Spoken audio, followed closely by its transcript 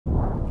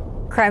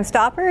Crime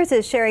Stoppers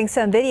is sharing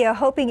some video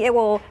hoping it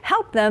will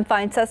help them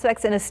find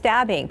suspects in a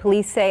stabbing.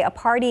 Police say a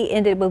party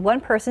ended with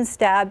one person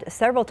stabbed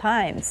several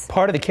times.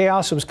 Part of the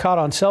chaos was caught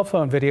on cell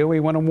phone video. We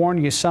want to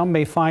warn you, some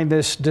may find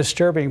this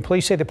disturbing.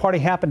 Police say the party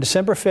happened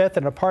December 5th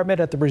in an apartment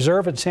at the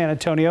Reserve in San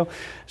Antonio.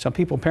 Some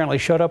people apparently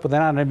showed up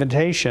without an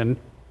invitation.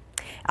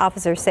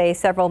 Officers say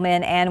several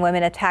men and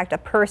women attacked a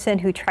person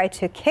who tried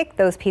to kick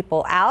those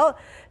people out.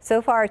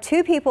 So far,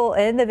 2 people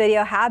in the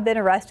video have been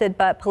arrested,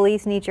 but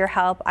police need your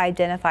help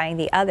identifying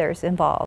the others involved.